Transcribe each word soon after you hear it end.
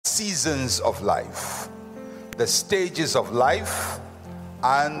seasons of life. The stages of life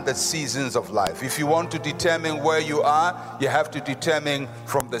and the seasons of life. If you want to determine where you are, you have to determine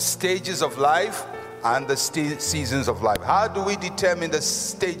from the stages of life and the seasons of life. How do we determine the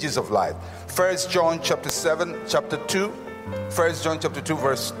stages of life? 1 John chapter 2, 1 John chapter 2,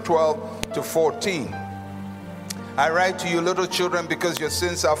 verse 12 to 14. I write to you, little children, because your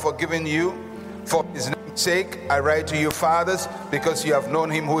sins are forgiven you. For his name's sake, I write to you, fathers, because you have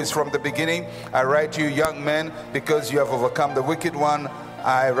known him who is from the beginning. I write to you, young men, because you have overcome the wicked one.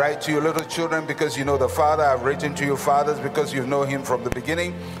 I write to you, little children, because you know the Father. I've written to you, fathers, because you know him from the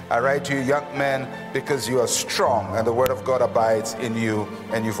beginning. I write to you, young men, because you are strong, and the word of God abides in you,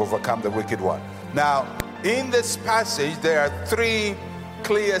 and you've overcome the wicked one. Now, in this passage, there are three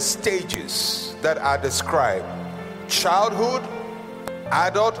clear stages that are described: childhood,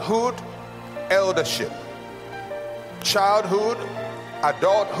 adulthood, eldership. Childhood,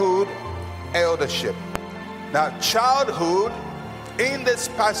 adulthood, eldership. Now, childhood in this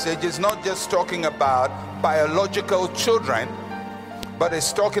passage is not just talking about biological children, but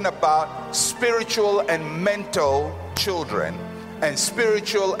it's talking about spiritual and mental children, and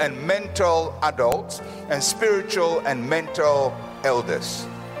spiritual and mental adults, and spiritual and mental elders.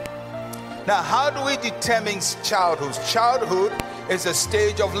 Now, how do we determine childhood? Childhood is a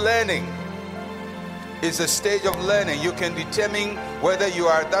stage of learning. It's a stage of learning. You can determine whether you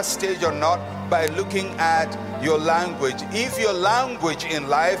are at that stage or not by looking at your language. If your language in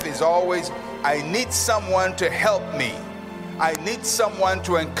life is always, I need someone to help me, I need someone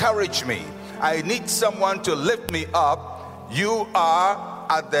to encourage me, I need someone to lift me up, you are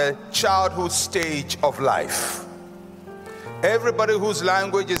at the childhood stage of life. Everybody whose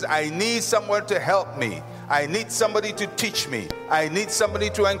language is, I need someone to help me, I need somebody to teach me, I need somebody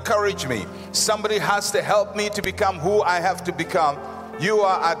to encourage me, somebody has to help me to become who I have to become, you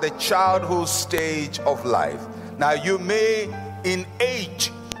are at the childhood stage of life. Now, you may in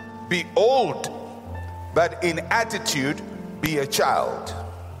age be old, but in attitude be a child.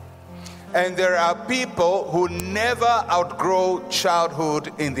 And there are people who never outgrow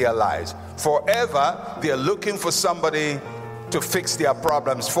childhood in their lives. Forever, they are looking for somebody to fix their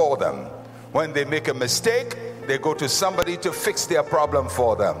problems for them. When they make a mistake, they go to somebody to fix their problem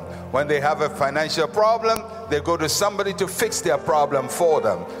for them. When they have a financial problem, they go to somebody to fix their problem for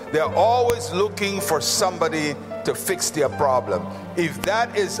them. They're always looking for somebody to fix their problem. If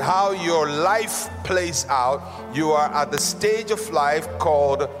that is how your life plays out, you are at the stage of life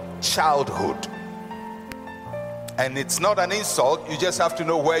called childhood. And it's not an insult, you just have to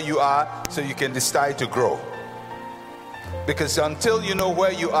know where you are so you can decide to grow. Because until you know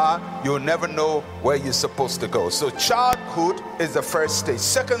where you are, you'll never know where you're supposed to go. So childhood is the first stage.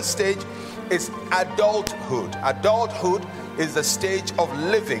 Second stage is adulthood. Adulthood is the stage of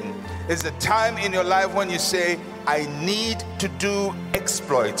living. It's the time in your life when you say, I need to do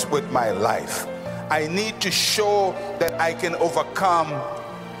exploits with my life. I need to show that I can overcome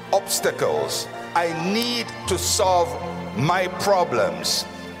obstacles. I need to solve my problems.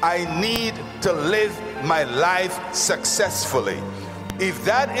 I need to live my life successfully. If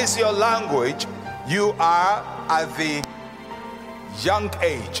that is your language, you are at the young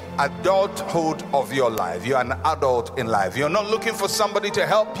age, adulthood of your life. You are an adult in life. You're not looking for somebody to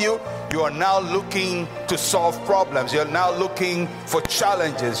help you. You are now looking to solve problems. You're now looking for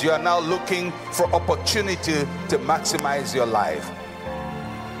challenges. You are now looking for opportunity to maximize your life.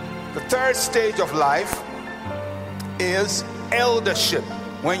 The third stage of life is eldership.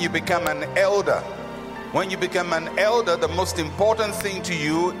 When you become an elder. When you become an elder, the most important thing to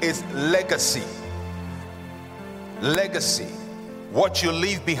you is legacy. Legacy. What you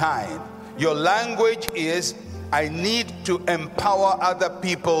leave behind. Your language is, I need to empower other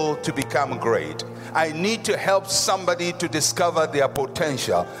people to become great. I need to help somebody to discover their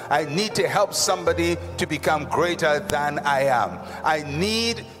potential. I need to help somebody to become greater than I am. I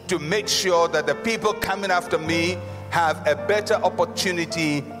need to make sure that the people coming after me have a better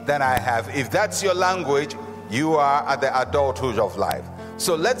opportunity than I have. If that's your language, you are at the adulthood of life.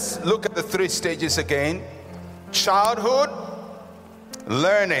 So let's look at the three stages again. Childhood,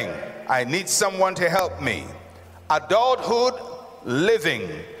 learning. I need someone to help me. Adulthood, living.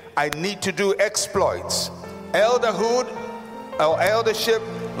 I need to do exploits. Elderhood or eldership,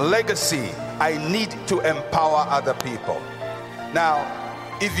 legacy. I need to empower other people. Now,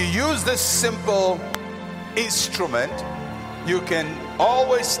 if you use this simple instrument, you can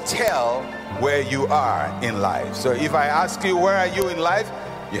always tell where you are in life. So if I ask you, where are you in life?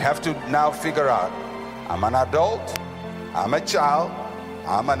 You have to now figure out, I'm an adult, I'm a child,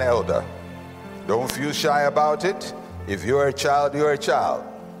 I'm an elder. Don't feel shy about it. If you're a child, you're a child.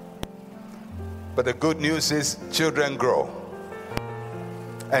 But the good news is children grow.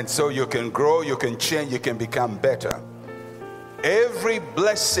 And so you can grow, you can change, you can become better. Every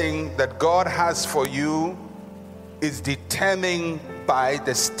blessing that God has for you is determined by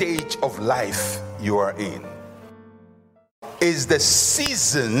the stage of life you are in. Is the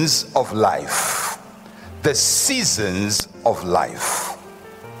seasons of life. The seasons of life.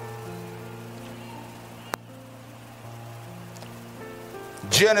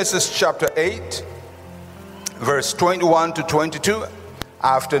 Genesis chapter 8, verse 21 to 22.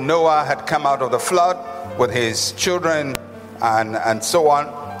 After Noah had come out of the flood with his children and so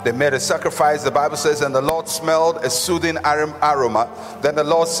on, they made a sacrifice. The Bible says, and the Lord smelled a soothing aroma. Then the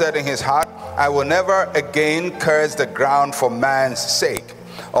Lord said in his heart, I will never again curse the ground for man's sake,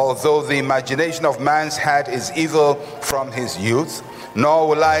 although the imagination of man's heart is evil from his youth, nor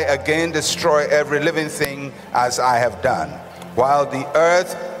will I again destroy every living thing as I have done. While the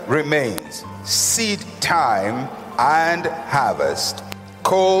earth remains, seed time and harvest,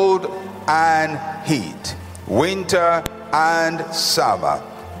 cold and heat, winter and summer,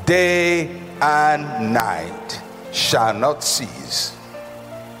 day and night shall not cease.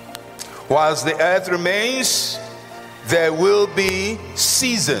 Whilst the earth remains, there will be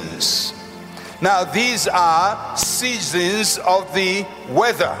seasons. Now these are seasons of the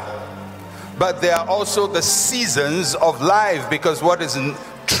weather, but they are also the seasons of life, because what is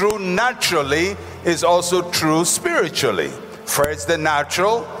true naturally is also true spiritually. First the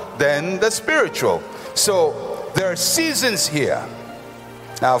natural, then the spiritual. So there are seasons here.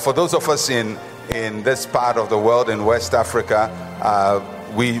 Now for those of us in this part of the world, in West Africa,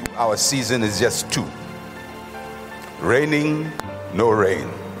 our season is just two. Raining, no rain.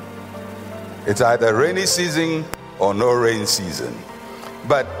 It's either rainy season or no rain season.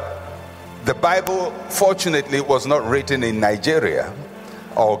 But the Bible, fortunately, was not written in Nigeria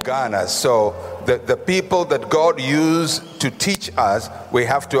or Ghana. So the people that God used to teach us, we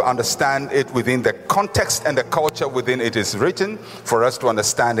have to understand it within the context and the culture within it is written, for us to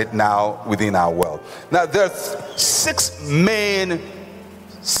understand it now within our world. Now there are 6 main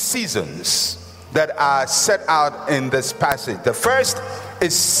seasons that are set out in this passage. The first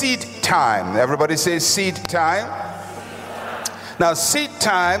is seed time. Everybody say seed time. Now seed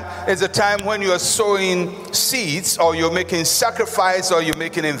time is a time when you are sowing seeds, or you're making sacrifice, or you're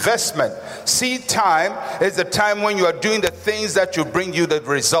making investment. Seed time is the time when you are doing the things that will bring you the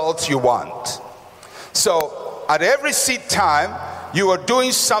results you want. So at every seed time, you are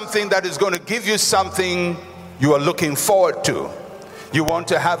doing something that is going to give you something you are looking forward to. You want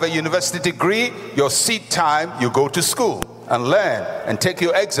to have a university degree, your seed time, you go to school and learn and take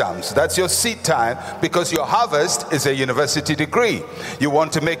your exams. That's your seed time, because your harvest is a university degree. You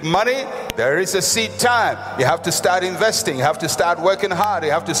want to make money, there is a seed time. You have to start investing, you have to start working hard,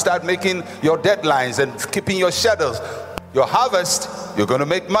 you have to start making your deadlines and keeping your schedules. Your harvest, you're going to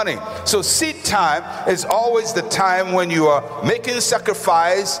make money. So seed time is always the time when you are making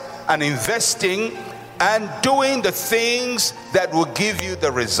sacrifice and investing and doing the things that will give you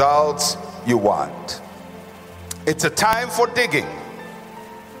the results you want. It's a time for digging.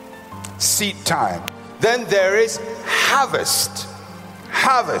 Seed time. Then there is harvest.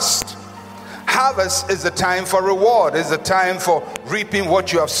 Harvest. Harvest is a time for reward. It's a time for reaping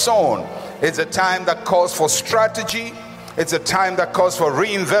what you have sown. It's a time that calls for strategy. It's a time that calls for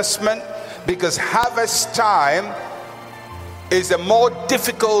reinvestment, because harvest time is a more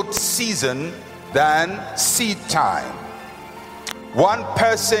difficult season than seed time. One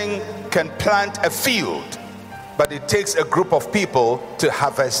person can plant a field, but it takes a group of people to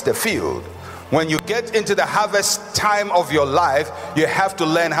harvest the field. When you get into the harvest time of your life, you have to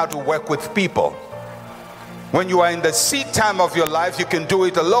learn how to work with people. When you are in the seed time of your life, you can do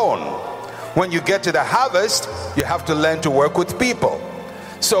it alone. When you get to the harvest, you have to learn to work with people.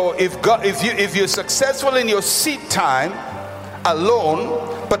 So if you're successful in your seed time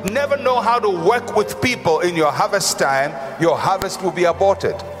alone, but never know how to work with people in your harvest time, your harvest will be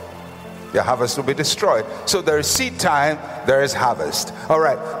aborted. Your harvest will be destroyed. So there is seed time, there is harvest. All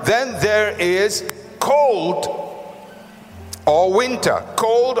right. Then there is cold or winter.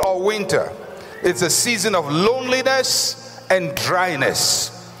 Cold or winter. It's a season of loneliness and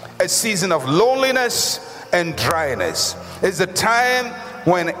dryness. A season of loneliness and dryness. It's a time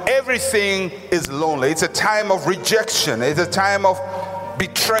when everything is lonely. It's a time of rejection. It's a time of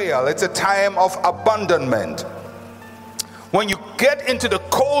betrayal. It's a time of abandonment. When you get into the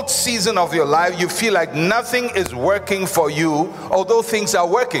cold season of your life, you feel like nothing is working for you, although things are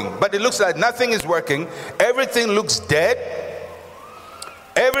working. But it looks like nothing is working. Everything looks dead.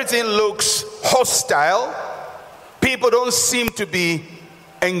 Everything looks hostile. People don't seem to be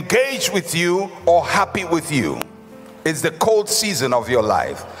engaged with you or happy with you. It's the cold season of your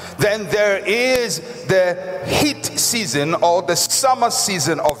life. Then there is the heat season or the summer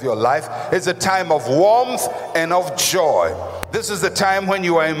season of your life. It's a time of warmth and of joy. This is the time when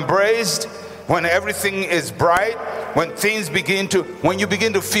you are embraced, when everything is bright, when you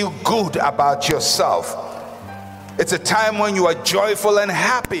begin to feel good about yourself. It's a time when you are joyful and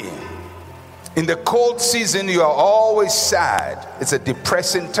happy. In the cold season, you are always sad. It's a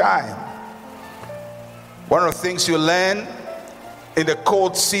depressing time. One of the things you learn in the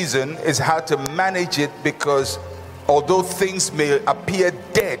cold season is how to manage it, because although things may appear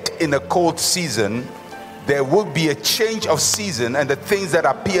dead in a cold season, there will be a change of season and the things that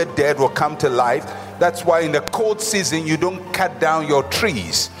appear dead will come to life. That's why in the cold season you don't cut down your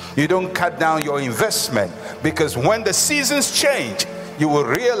trees, you don't cut down your investment, because when the seasons change, you will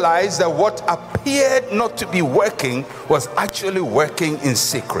realize that what appeared not to be working was actually working in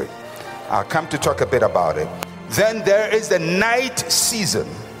secret. I'll come to talk a bit about it. Then there is the night season.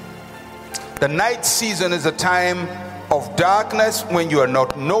 The night season is a time of darkness when you are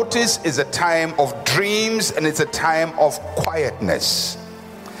not noticed. It's a time of dreams, and it's a time of quietness.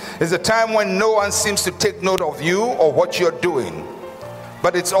 It's a time when no one seems to take note of you or what you're doing.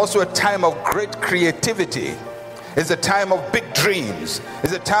 But it's also a time of great creativity. It's a time of big dreams.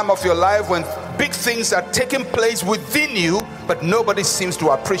 It's a time of your life when big things are taking place within you, but nobody seems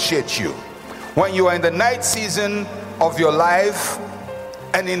to appreciate you. When you are in the night season of your life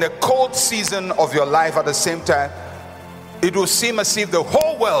and in the cold season of your life at the same time, it will seem as if the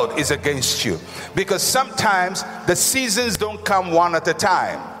whole world is against you, because sometimes the seasons don't come one at a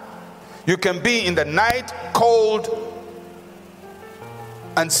time. You can be in the night, cold,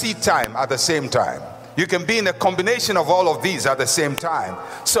 and seed time at the same time. You can be in a combination of all of these at the same time.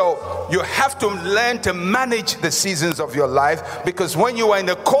 So you have to learn to manage the seasons of your life, because when you are in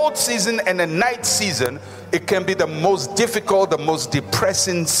the cold season and the night season, it can be the most difficult, the most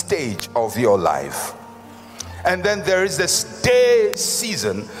depressing stage of your life. And then there is this day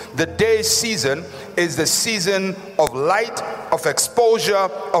season. The day season is the season of light, of exposure,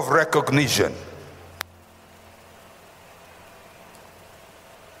 of recognition.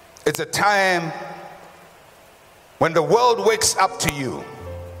 It's a time when the world wakes up to you.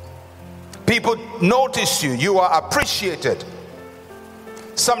 People notice you. You are appreciated.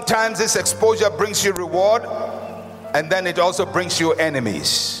 Sometimes this exposure brings you reward, and then it also brings you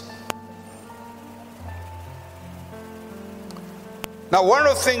enemies. Now, one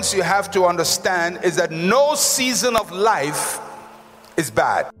of the things you have to understand is that no season of life is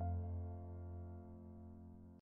bad.